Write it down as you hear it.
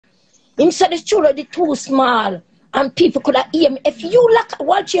Inside the studio, the too small. And people could have hear me. If you lock,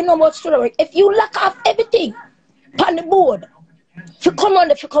 what you know about studio work, if you lock off everything on the board, if you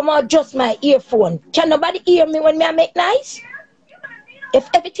come out just my earphone, can nobody hear me when I make noise? If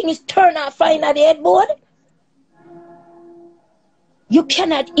everything is turned off flying at the headboard, you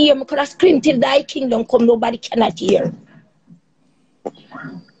cannot hear me because I scream till thy kingdom come, nobody cannot hear.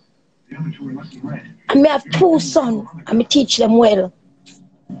 And I have 2 sons, and I teach them well.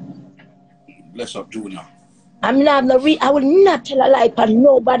 Bless up, Junior. I will not tell a lie on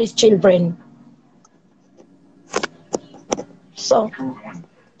nobody's children. So,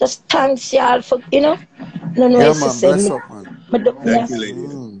 just thanks y'all for, no yeah, man, bless up, man. Thank you,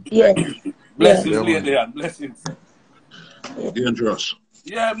 lady. Yeah. Blessings, yeah. lady, and blessings. Dangerous.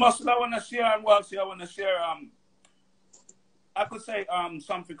 Yeah, Muscle, I want to share, and Walshy, I want to share, I could say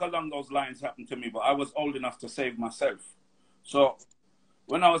something along those lines happened to me, but I was old enough to save myself. So,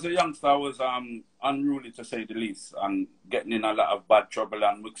 when I was a youngster, I was unruly, to say the least, and getting in a lot of bad trouble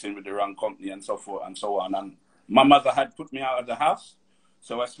and mixing with the wrong company and so forth and so on. And my mother had put me out of the house,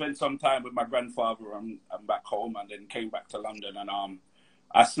 so I spent some time with my grandfather and back home, and then came back to London, and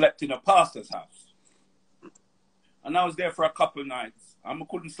I slept in a pastor's house. And I was there for a couple of nights. I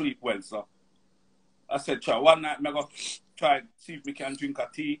couldn't sleep well, so I said, one night I'm going to try see if we can drink a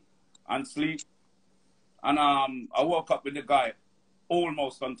tea and sleep. And I woke up with the guy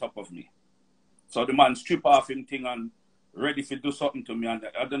almost on top of me. So the man strip off him thing and ready to do something to me. And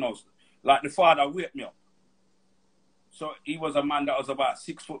I don't know, like the father wake me up. So he was a man that was about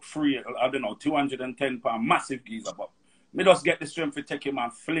 6'3", I don't know, 210 pounds, massive geezer. But me just get the strength to take him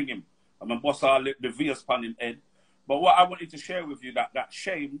and fling him. I'm a boss all the veers pan him head. But what I wanted to share with you, that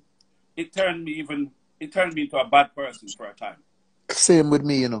shame, it turned me into a bad person for a time. Same with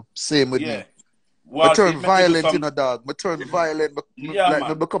me, Same with me. Well, I turn violent, dog. I turn violent,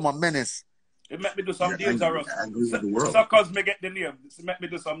 like become a menace. It made me do some dangerous things. So cause me get the name, it made me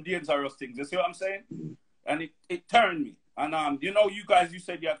do some dangerous things. You see what I'm saying? And it turned me. And you guys, you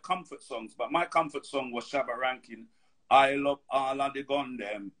said you had comfort songs, but my comfort song was Shabba Rankin. I love all of the gun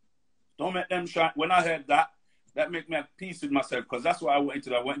them. Don't make them shine. When I heard that made me at peace with myself, because that's what I wanted to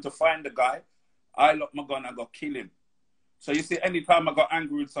do. I wanted to find the guy. I love my gun, I go kill him. So you see, anytime I got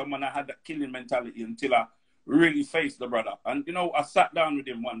angry with someone, I had that killing mentality until I really faced the brother. And, I sat down with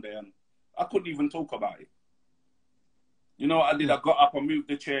him one day and I couldn't even talk about it. You know what I did? I got up and moved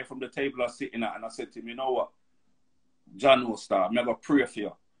the chair from the table I was sitting at, and I said to him, you know what? John will start. I'm going to pray for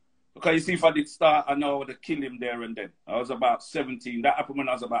you. Because you see, if I did start, I know I would have killed him there and then. I was about 17. That happened when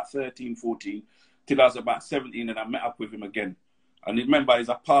I was about 13, 14, till I was about 17, and I met up with him again. And remember, he's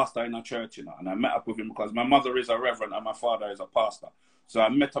a pastor in a church, and I met up with him because my mother is a reverend and my father is a pastor. So I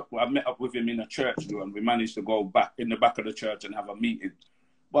met up with him in a church, and we managed to go back in the back of the church and have a meeting.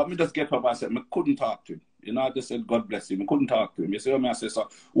 But me just get up, I said, I couldn't talk to him. I just said, God bless him. I couldn't talk to him. You see what I mean? I said, so,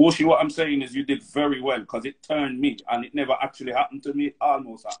 Walshy, what I'm saying is you did very well, because it turned me, and it never actually happened to me. It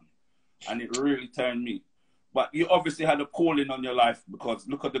almost happened. And it really turned me. But you obviously had a calling on your life, because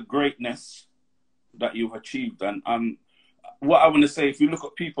look at the greatness that you've achieved. And what I want to say, if you look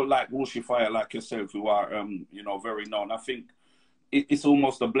at people like Walshy Fire, like yourself, who are, very known, I think it's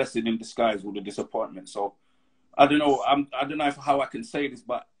almost a blessing in disguise with the disappointment. So I don't know. I don't know how I can say this,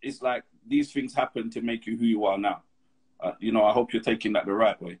 but it's like these things happen to make you who you are now. I hope you're taking that the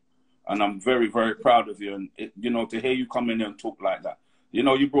right way. And I'm very, very proud of you. And, to hear you come in and talk like that.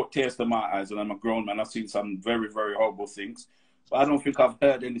 You brought tears to my eyes, and I'm a grown man. I've seen some very, very horrible things. But I don't think I've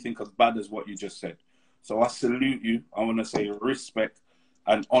heard anything as bad as what you just said. So I salute you. I want to say respect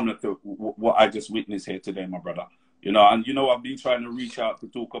and honor to what I just witnessed here today, my brother. And I've been trying to reach out to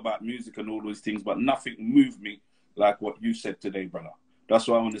talk about music and all those things, but nothing moved me like what you said today, brother. That's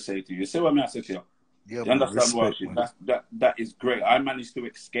what I want to say to you. See what I said to you? Yeah, you understand what that is great. I managed to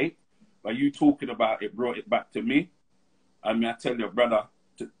escape, but you talking about it brought it back to me. I mean, I tell you, brother,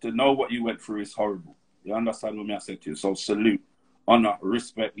 to know what you went through is horrible. You understand what I said to you? So salute, honor,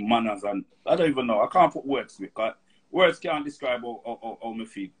 respect, manners, and I don't even know. I can't put words to it, because words can't describe all my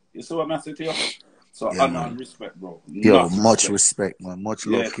feet. You see what I said to you? So yeah, honor man. and respect, bro. Yo, much respect, man. Much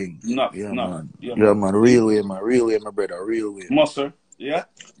love, King. Man. Yeah, man. Real way, man. Real way, my brother. Real way. Muscle, yeah?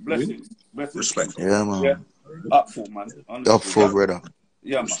 Blessings. Respect. Yeah, man. Yeah. Up full, man. Honestly, up full, brother.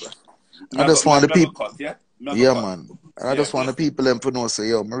 Yeah, man. I just want the people. Yeah, man. And I just want the people them to know, say,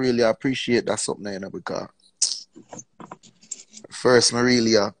 yo, I really appreciate that something, because first, I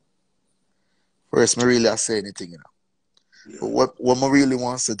really say anything, Yeah. But what I really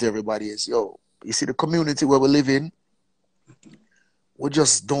want to say to everybody is, yo, you see the community where we live in, we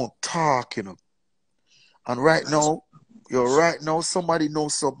just don't talk, And right now, You're right. No, somebody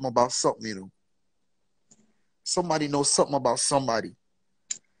knows something about something, you know. Somebody knows something about somebody.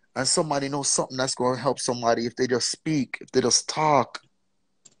 And somebody knows something that's going to help somebody if they just speak, if they just talk.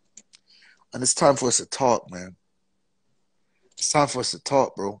 And it's time for us to talk, man. It's time for us to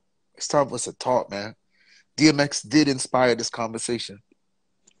talk, bro. It's time for us to talk, man. DMX did inspire this conversation.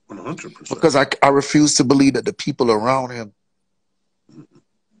 100%. Because I refuse to believe that the people around him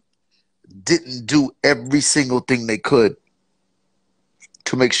didn't do every single thing they could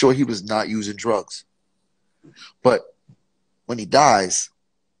to make sure he was not using drugs. But when he dies,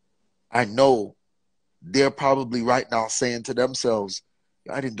 I know they're probably right now saying to themselves,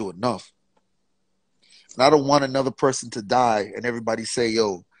 I didn't do enough. And I don't want another person to die and everybody say,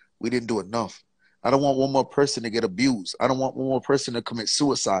 yo, we didn't do enough. I don't want one more person to get abused. I don't want one more person to commit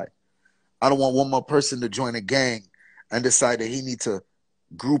suicide. I don't want one more person to join a gang and decide that he need to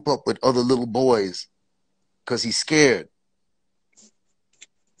group up with other little boys because he's scared.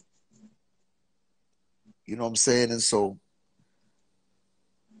 You know what I'm saying? And so,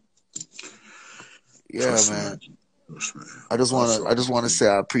 yeah, man. I just want to say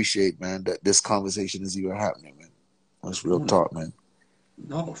I appreciate, man, that this conversation is even happening, man. That's real talk, man.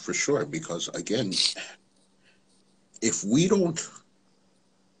 No, for sure. Because again, if we don't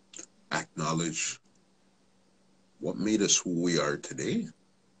acknowledge what made us who we are today,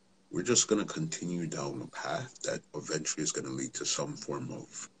 we're just going to continue down a path that eventually is going to lead to some form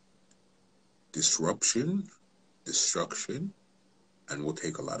of disruption, destruction, and we'll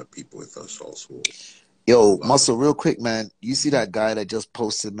take a lot of people with us also. Yo, Muscle, real quick, man. You see that guy that just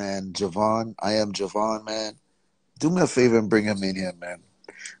posted, man, Javon? I am Javon, man. Do me a favor and bring him in here, man.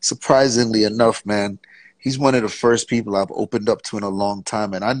 Surprisingly enough, man, he's one of the first people I've opened up to in a long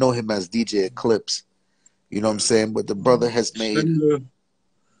time, and I know him as DJ Eclipse. You know what I'm saying? But the brother has made...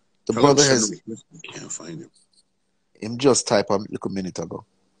 The brother has... Can't find him. Him just type on look a minute ago.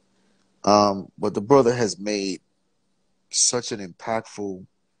 But the brother has made such an impactful...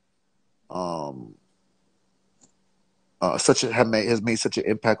 has made such an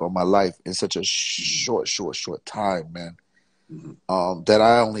impact on my life in such a short time, man. That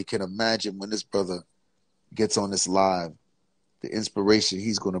I only can imagine when this brother gets on this live, the inspiration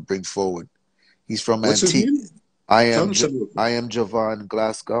he's going to bring forward. He's from Antigua. I am Javon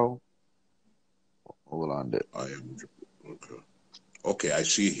Glasgow. Hold on there. I am. Okay, I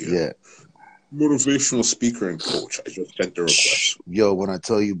see here. Yeah. Motivational speaker and coach. I just sent the request. Yo, when I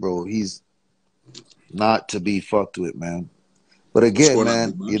tell you, bro, he's not to be fucked with, man. But again,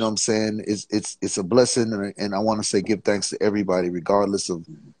 man, you know what I'm saying? It's a blessing, and I want to say give thanks to everybody, regardless of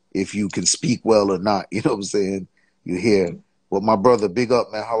if you can speak well or not. You know what I'm saying? You're here. Well, my brother, big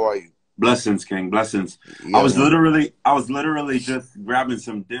up, man. How are you? Blessings, King. Blessings. Yeah, I was literally just grabbing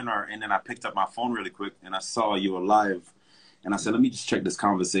some dinner, and then I picked up my phone really quick, and I saw you were live, and I said, let me just check this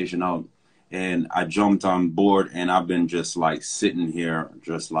conversation out. And I jumped on board, and I've been just like sitting here,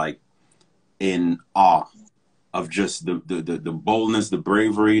 just like in awe of just the boldness, the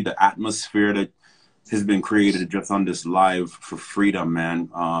bravery, the atmosphere that has been created just on this live for freedom, man.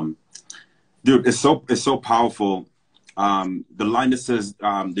 Dude, it's so powerful. The line that says,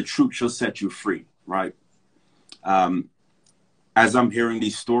 the truth shall set you free, right? As I'm hearing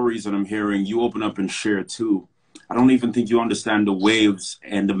these stories and I'm hearing you open up and share too, I don't even think you understand the waves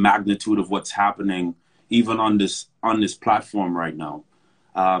and the magnitude of what's happening even on this platform right now.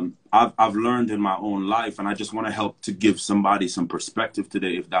 I've learned in my own life, and I just want to help to give somebody some perspective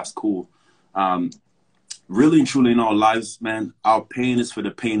today, if that's cool. Really and truly in our lives, man, our pain is for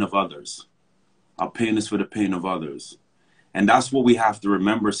the pain of others. Our pain is for the pain of others. And that's what we have to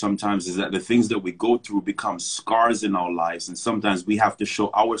remember sometimes, is that the things that we go through become scars in our lives. And sometimes we have to show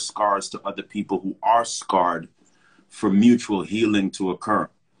our scars to other people who are scarred for mutual healing to occur.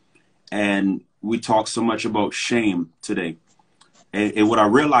 And we talk so much about shame today. And what I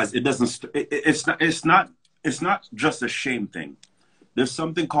realized, it's not just a shame thing. There's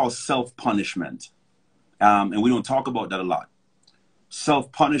something called self-punishment. And we don't talk about that a lot.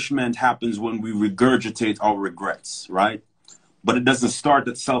 Self-punishment happens when we regurgitate our regrets, right? But it doesn't start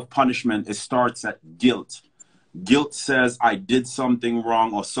at self-punishment. It starts at guilt. Guilt says I did something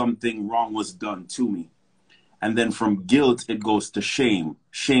wrong, or something wrong was done to me. And then from guilt, it goes to shame.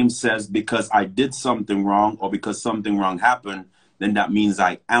 Shame says because I did something wrong, or because something wrong happened, then that means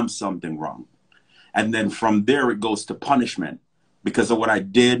I am something wrong. And then from there, it goes to punishment. Because of what I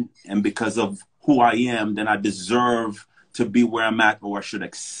did and because of who I am, then I deserve to be where I'm at, or I should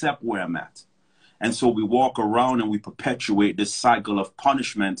accept where I'm at. And so we walk around and we perpetuate this cycle of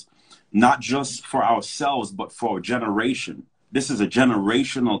punishment, not just for ourselves, but for a generation. This is a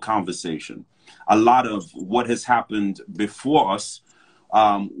generational conversation. a lot of what has happened before us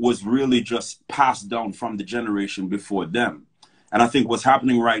was really just passed down from the generation before them. And I think what's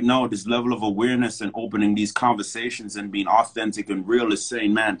happening right now, this level of awareness and opening these conversations and being authentic and real, is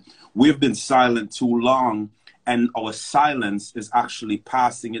saying, man, we've been silent too long, and our silence is actually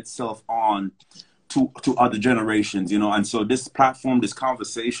passing itself on to other generations, you know. And so this platform, this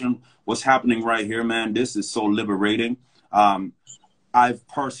conversation, what's happening right here, man, this is so liberating. I've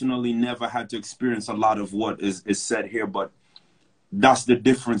personally never had to experience a lot of what is said here, but that's the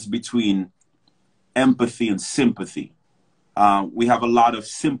difference between empathy and sympathy. We have a lot of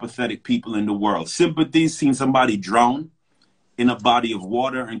sympathetic people in the world. Sympathy is seeing somebody drown in a body of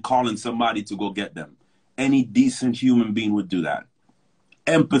water and calling somebody to go get them. Any decent human being would do that.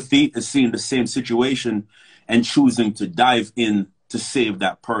 Empathy is seeing the same situation and choosing to dive in to save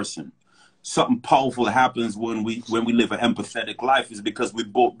that person. Something powerful happens when we live an empathetic life, is because we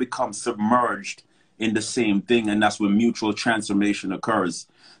both become submerged in the same thing, and that's when mutual transformation occurs.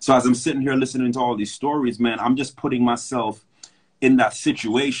 So as I'm sitting here listening to all these stories, man, I'm just putting myself in that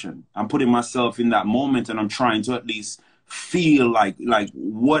situation. I'm putting myself in that moment, and I'm trying to at least feel like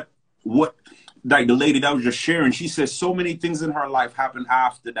what like the lady that was just sharing, she says so many things in her life happened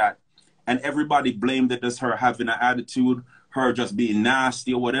after that, and everybody blamed it as her having an attitude, her just being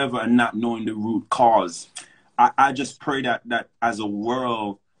nasty or whatever, and not knowing the root cause. I just pray that as a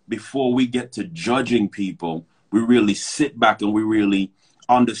world, before we get to judging people, we really sit back and we really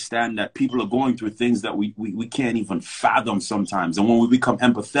understand that people are going through things that we can't even fathom sometimes. And when we become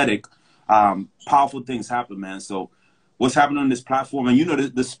empathetic, powerful things happen, man. So what's happening on this platform, and you know,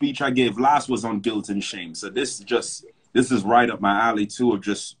 the speech I gave last was on guilt and shame. So this is right up my alley too, of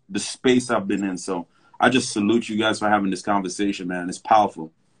just the space I've been in. So I just salute you guys for having this conversation, man. It's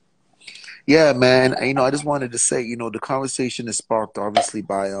powerful. Yeah, man. You know, I just wanted to say, you know, the conversation is sparked obviously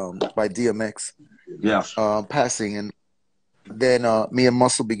by DMX, yeah, passing, and then me and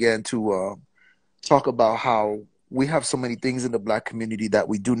Muscle began to talk about how we have so many things in the Black community that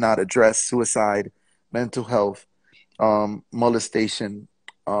we do not address: suicide, mental health, molestation,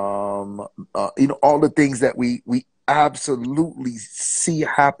 you know, all the things that we absolutely see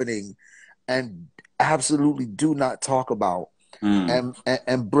happening and absolutely do not talk about,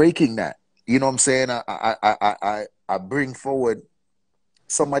 and breaking that. You know what I'm saying? I bring forward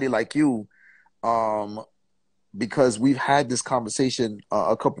somebody like you, because we've had this conversation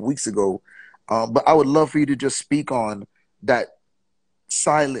a couple weeks ago, but I would love for you to just speak on that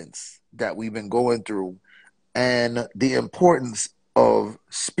silence that we've been going through and the importance of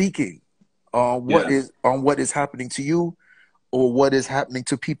speaking on what is happening to you, or what is happening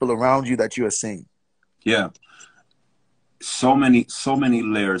to people around you that you are seeing. Yeah. So many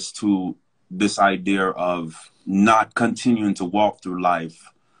layers to this idea of not continuing to walk through life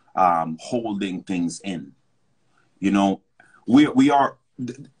holding things in. You know, we are,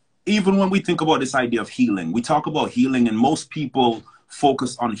 even when we think about this idea of healing, we talk about healing, and most people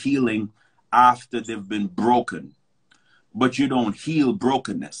focus on healing after they've been broken. But you don't heal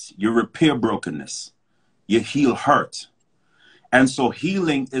brokenness. You repair brokenness. You heal hurt. And so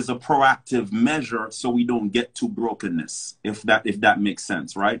healing is a proactive measure so we don't get to brokenness, if that makes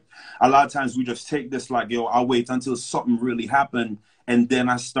sense, right? A lot of times we just take this like, yo, I'll wait until something really happened and then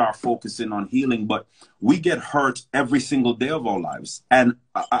I start focusing on healing. But we get hurt every single day of our lives. And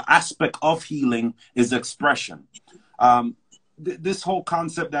an aspect of healing is expression. This whole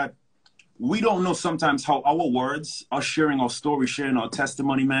concept that we don't know sometimes how our words, us sharing our story, sharing our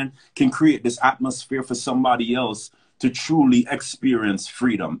testimony, man, can create this atmosphere for somebody else to truly experience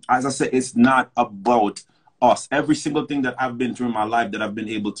freedom. As I said, it's not about us. Every single thing that I've been through in my life that I've been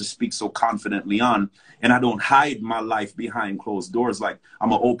able to speak so confidently on, and I don't hide my life behind closed doors. Like,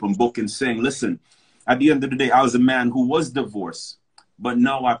 I'm an open book and saying, listen, at the end of the day, I was a man who was divorced, but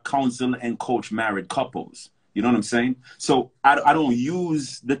now I counsel and coach married couples. You know what I'm saying? So I don't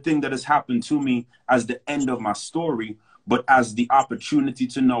use the thing that has happened to me as the end of my story, but as the opportunity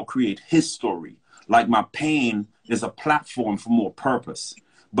to now create his story. Like, my pain is a platform for more purpose.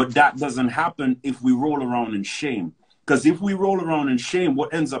 But that doesn't happen if we roll around in shame. Because if we roll around in shame,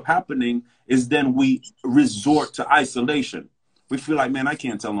 what ends up happening is then we resort to isolation. We feel like, man, I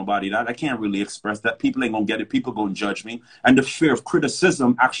can't tell nobody that. I can't really express that. People ain't going to get it. People going to judge me. And the fear of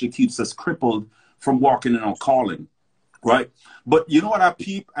criticism actually keeps us crippled from walking in our calling, right? But you know what I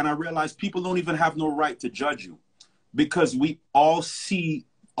peep? And I realize people don't even have no right to judge you, because we all see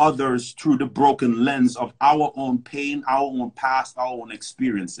others through the broken lens of our own pain, our own past, our own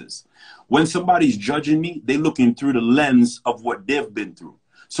experiences. When somebody's judging me, they're looking through the lens of what they've been through.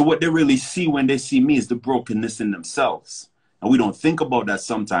 So what they really see when they see me is the brokenness in themselves. And we don't think about that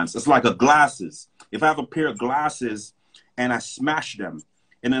sometimes. It's like a glasses. If I have a pair of glasses and I smash them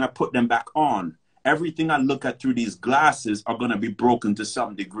and then I put them back on, everything I look at through these glasses are going to be broken to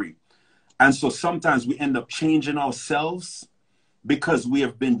some degree. And so sometimes we end up changing ourselves because we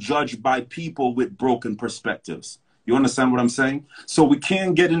have been judged by people with broken perspectives. You understand what I'm saying? So we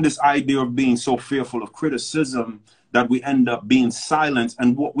can't get in this idea of being so fearful of criticism that we end up being silent.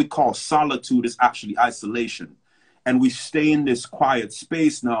 And what we call solitude is actually isolation. And we stay in this quiet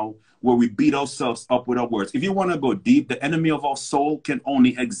space now where we beat ourselves up with our words. If you want to go deep, the enemy of our soul can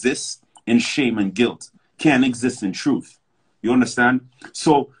only exist in shame and guilt, can't exist in truth. You understand?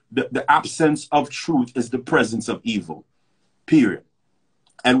 So the absence of truth is the presence of evil, period.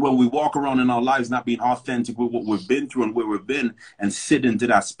 And when we walk around in our lives not being authentic with what we've been through and where we've been and sit into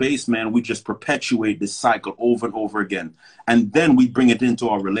that space, man, we just perpetuate this cycle over and over again. And then we bring it into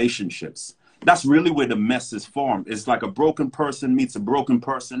our relationships. That's really where the mess is formed. It's like a broken person meets a broken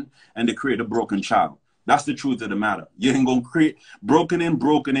person and they create a broken child. That's the truth of the matter. You ain't gonna create broken ain't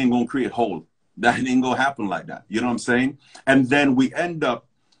gonna create whole. That ain't gonna happen like that. You know what I'm saying? And then we end up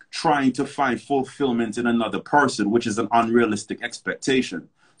trying to find fulfillment in another person, which is an unrealistic expectation.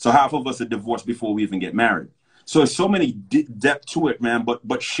 So half of us are divorced before we even get married. So there's so many depth to it, man,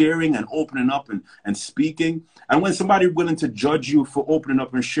 but sharing and opening up and speaking. And when somebody's willing to judge you for opening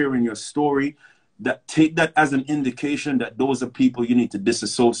up and sharing your story, that take that as an indication that those are people you need to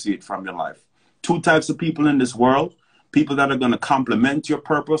disassociate from your life. Two types of people in this world: people that are going to complement your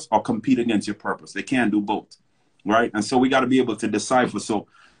purpose or compete against your purpose. They can't do both, right? And so we got to be able to decipher. So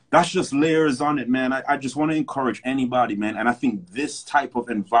that's just layers on it, man. I just want to encourage anybody, man. And I think this type of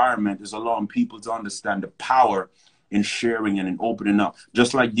environment is allowing people to understand the power in sharing and in opening up.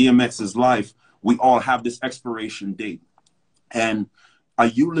 Just like DMX's life, we all have this expiration date. And a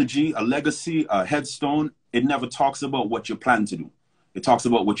eulogy, a legacy, a headstone, it never talks about what you plan to do. It talks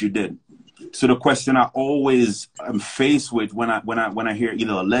about what you did. So the question I always am faced with when I hear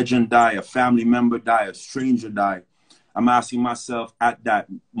either a legend die, a family member die, a stranger die, I'm asking myself at that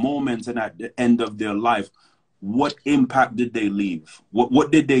moment and at the end of their life, what impact did they leave? What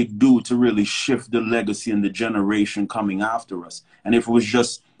did they do to really shift the legacy and the generation coming after us? And if it was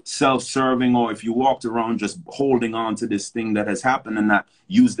just self-serving, or if you walked around just holding on to this thing that has happened and not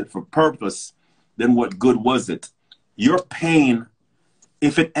used it for purpose, then what good was it? Your pain,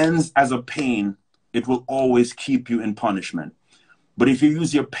 if it ends as a pain, it will always keep you in punishment. But if you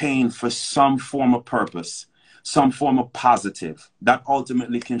use your pain for some form of purpose, some form of positive, that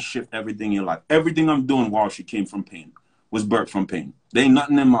ultimately can shift everything in your life. Everything I'm doing, Walshy, came from pain, was birthed from pain. There ain't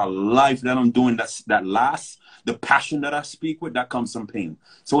nothing in my life that I'm doing that lasts. The passion that I speak with, that comes from pain.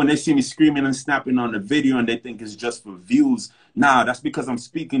 So when they see me screaming and snapping on the video and they think it's just for views, nah, that's because I'm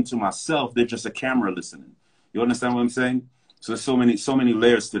speaking to myself. They're just a camera listening. You understand what I'm saying? So there's so many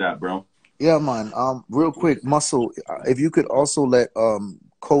layers to that, bro. Yeah, man. Real quick, Muscle, if you could also let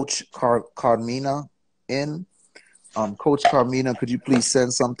Coach Carmina in. Coach Carmina, could you please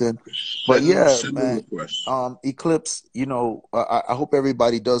send something? But yeah, man. Eclipse, you know, I hope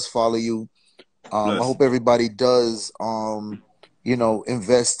everybody does follow you. I hope everybody does, you know,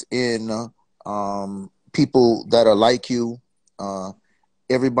 invest in people that are like you.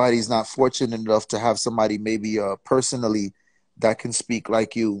 Everybody's not fortunate enough to have somebody maybe personally that can speak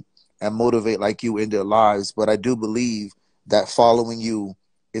like you and motivate like you in their lives. But I do believe that following you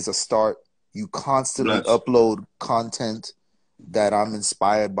is a start. You constantly upload content that I'm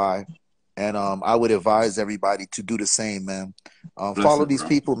inspired by. And I would advise everybody to do the same, man. Follow these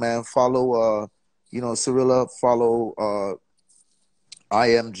people, man. Follow, you know, Cirilla. Follow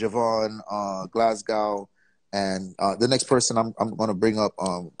I Am Javon Glasgow. And the next person I'm going to bring up,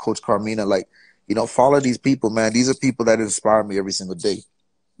 Coach Carmina. Like, you know, follow these people, man. These are people that inspire me every single day.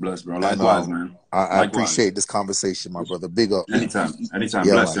 Bless, bro. Likewise, man. I appreciate this conversation, my brother. Big up. Anytime. Yeah,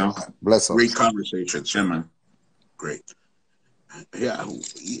 bless, yo. Bless up. Great conversation, sir. Yeah, man. Great. Yeah,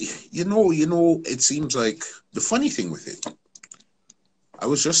 you know, it seems like the funny thing with it, I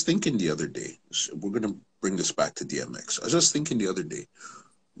was just thinking the other day, we're going to bring this back to DMX. I was just thinking the other day,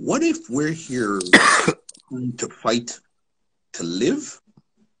 what if we're here to fight to live,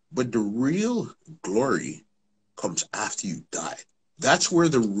 but the real glory comes after you die? That's where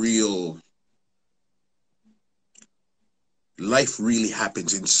the real life really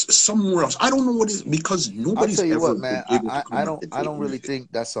happens, in somewhere else. I don't know what it is, because nobody's I'll tell you ever what, man. I don't really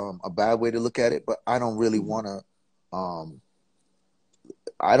think that's a bad way to look at it, but I don't really want to.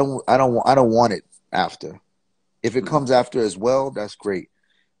 I don't want it after. If it comes after as well, that's great.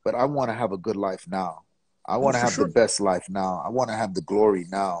 But I want to have a good life now. I want to have the best life now. I want to have the glory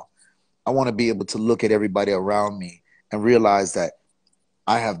now. I want to be able to look at everybody around me and realize that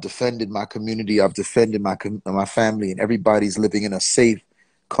I have defended my community, I've defended my family, and everybody's living in a safe,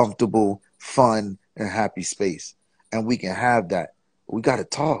 comfortable, fun, and happy space. And we can have that. We got to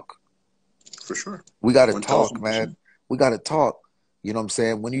talk. For sure. We got to talk, 1000%. man. We got to talk. You know what I'm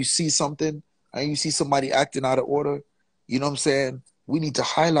saying? When you see something and you see somebody acting out of order, you know what I'm saying? We need to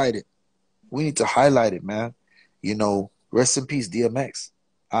highlight it. We need to highlight it, man. You know, rest in peace, DMX.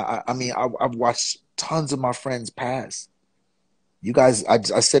 I mean, I've watched tons of my friends pass. You guys,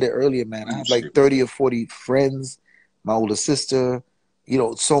 I said it earlier, man. I have like 30 or 40 friends, my older sister, you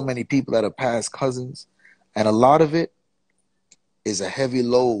know, so many people that have passed, cousins. And a lot of it is a heavy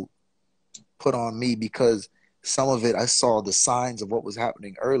load put on me because some of it I saw the signs of what was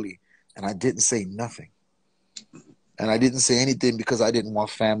happening early and I didn't say nothing. And I didn't say anything because I didn't want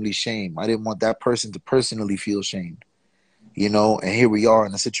family shame. I didn't want that person to personally feel shamed. You know, and here we are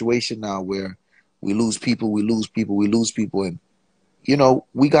in a situation now where we lose people, and you know,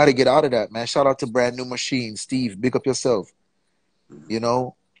 we got to get out of that, man. Shout out to Brand New Machine. Steve, big up yourself. You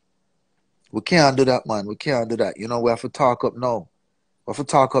know, we can't do that, man. We can't do that. You know, we have to talk up, no. We have to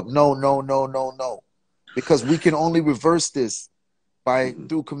talk up, no. Because we can only reverse this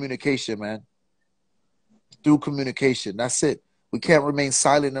through communication, man. Through communication. That's it. We can't remain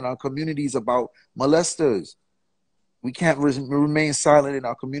silent in our communities about molesters. We can't remain silent in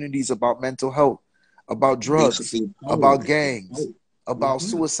our communities about mental health, about drugs, about gangs, about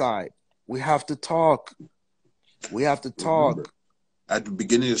suicide. We have to talk. We have to talk. Remember, at the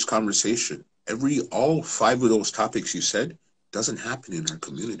beginning of this conversation, all 5 of those topics you said doesn't happen in our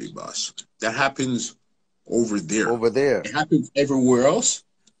community, boss. That happens over there. Over there. It happens everywhere else,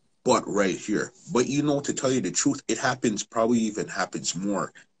 but right here. But you know, to tell you the truth, it probably even happens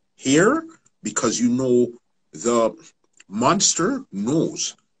more here because you know the monster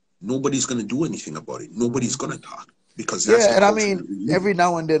knows nobody's going to do anything about it. Nobody's going to talk. Because that's and I mean, every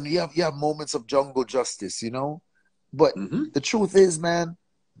now and then you have moments of jungle justice, you know? But the truth is, man,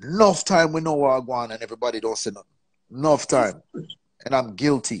 enough time we know where I'm going and everybody don't say nothing. Enough time. And I'm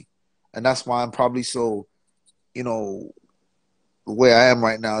guilty. And that's why I'm probably so, you know, the way I am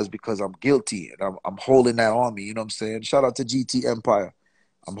right now is because I'm guilty. And I'm holding that on me, you know what I'm saying? Shout out to GT Empire.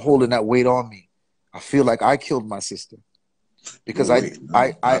 I'm holding that weight on me. I feel like I killed my sister. Because I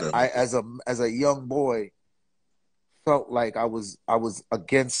as a young boy, felt like I was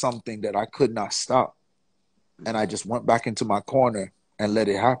against something that I could not stop. And I just went back into my corner and let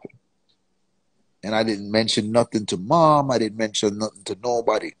it happen. And I didn't mention nothing to mom. I didn't mention nothing to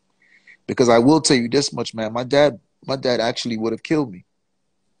nobody. Because I will tell you this much, man. My dad actually would have killed me.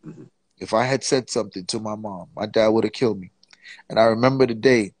 If I had said something to my mom, my dad would have killed me. And I remember the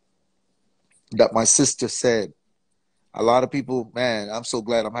day that my sister said, a lot of people, man, I'm so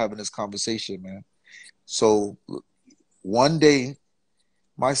glad I'm having this conversation, man. So one day,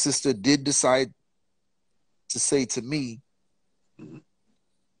 my sister did decide to say to me,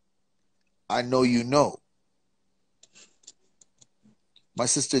 I know you know. My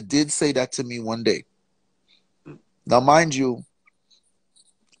sister did say that to me one day. Now, mind you,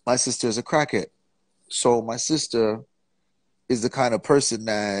 my sister is a crackhead. So my sister is the kind of person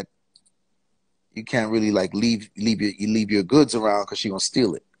that you can't really like leave your goods around because she's gonna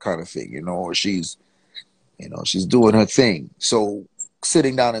steal it, kind of thing, you know, or she's doing her thing. So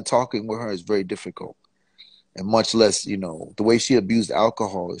sitting down and talking with her is very difficult. And much less, you know, the way she abused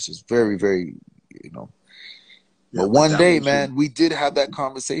alcohol is just very, very, you know. Yeah, but one day, man, we did have that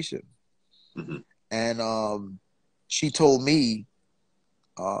conversation. And she told me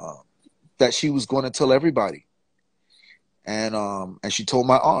that she was going to tell everybody. And she told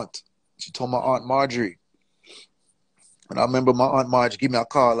my aunt. She told my Aunt Marjorie. And I remember my Aunt Marge gave me a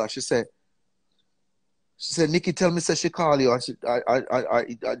call. She said, Nikki, tell me, say she call you.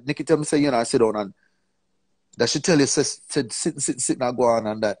 Nikki, tell me, say, you know, I sit down and that she tell you, said, sit and go on,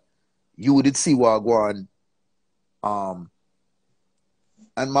 and that you would see what I go on.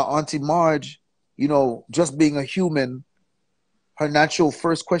 And my Auntie Marge, you know, just being a human, her natural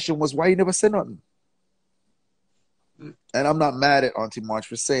first question was, why you never say nothing? And I'm not mad at Auntie Marge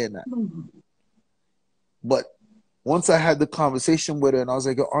for saying that. But once I had the conversation with her and I was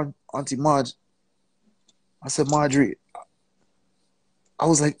like, Auntie Marge, I said, Marjorie, I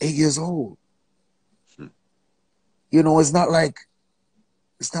was like 8 years old. You know, it's not like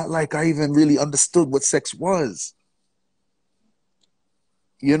I even really understood what sex was.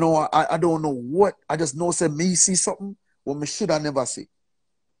 You know, I don't know what. I just know say me see something what me should I never see.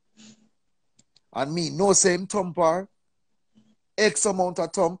 And me no same thumper, X amount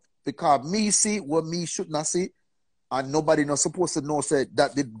of thump, because me see what me should not see, and nobody not supposed to know say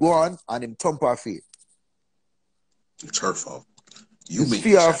that did go on and him thumper feet. It's her fault. You It's make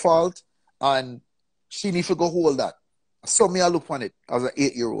fear fault, and she need to go hold that. So me I look on it as an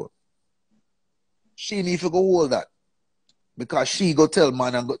 8-year-old. She need to go hold that. Because she go tell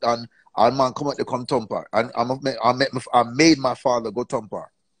man and man come out to come thump her. And I made my father go thump her.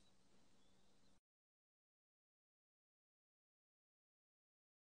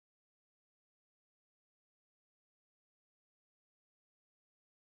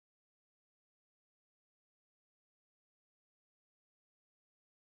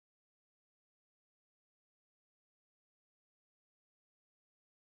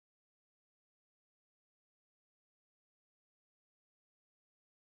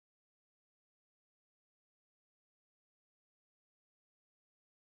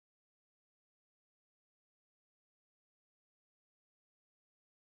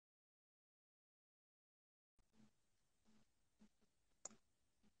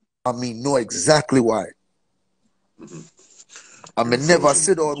 I mean, know exactly why. I may never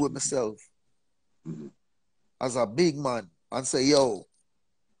sit down with myself as a big man and say, yo,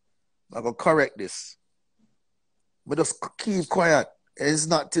 I'm going to correct this. But just keep quiet. It's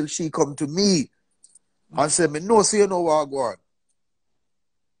not till she come to me and say, me no, say you know what I go on.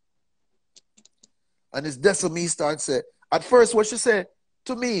 And it's that's what me start say. At first, what she say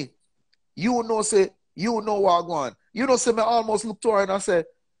to me, you know, say, you know what I go on. You know, say, me almost look to her and I say,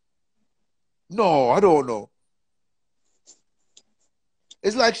 no, I don't know.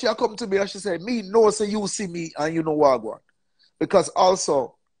 It's like she come to me and she say, me know, say, you see me and you know what I go on. Because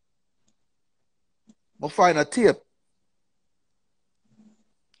also, I find a tape.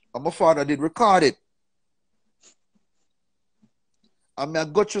 And my father did record it. And I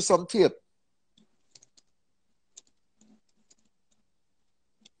got you some tape.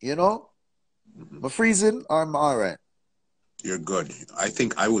 You know? I'm freezing or I'm all right? You're good. I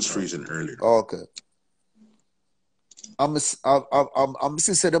think I was freezing earlier. Okay. I'm say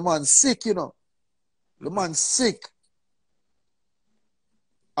the man's sick, you know. The man's sick.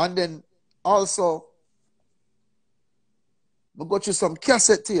 And then also, I got you some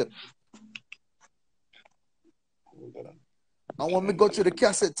cassette tape. And when we got you the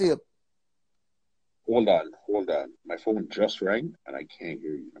cassette tape. Hold on. My phone just rang and I can't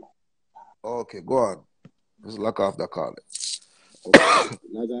hear you now. Okay, go on. Just lock off the call. Okay.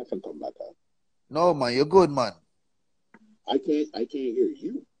 Log off and come back on. No, man, you're good, man. I can't hear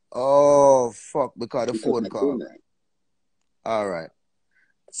you. Oh, fuck, because the phone call. All right.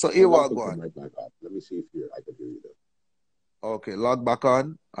 So here we go on. Right back up. Let me see if I can hear you there. Okay, log back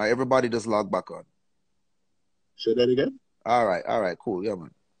on. All right, everybody just log back on. Say that again? All right, cool. Yeah,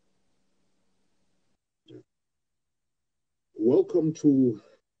 man. Welcome to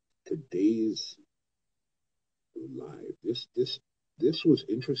today's live. This was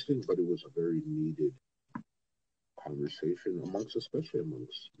interesting, but it was a very needed conversation especially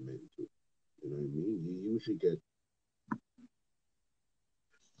amongst men too. You know what I mean?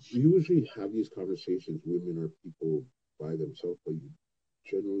 You usually have these conversations, women or people by themselves, but you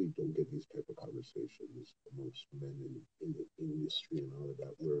generally don't get these type of conversations amongst men in the industry and all of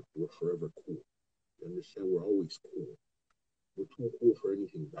that. We're forever cool. You understand? We're always cool. We're too cool for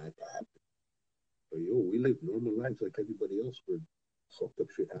anything bad to happen. But we live normal lives like everybody else where fucked up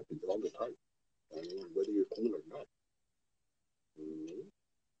shit happens all the time. I mean, whether you're cool or not. Mm-hmm.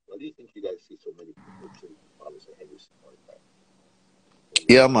 Why do you think you guys see so many people killing honestly every single time?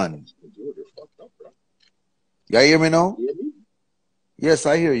 Yeah, man. They're fucked up, bro. You hear me now? You hear me? Yes,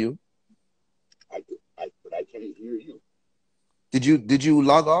 I hear you. But I can't hear you. Did you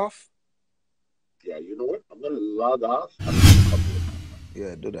log off? Yeah, you know what? I'm gonna log off.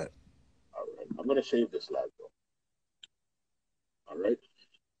 Yeah, do that. All right. I'm gonna save this live though. All right.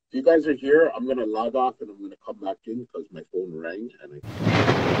 If you guys are here, I'm gonna log off and I'm gonna come back in because my phone rang and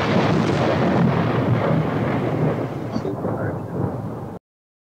I.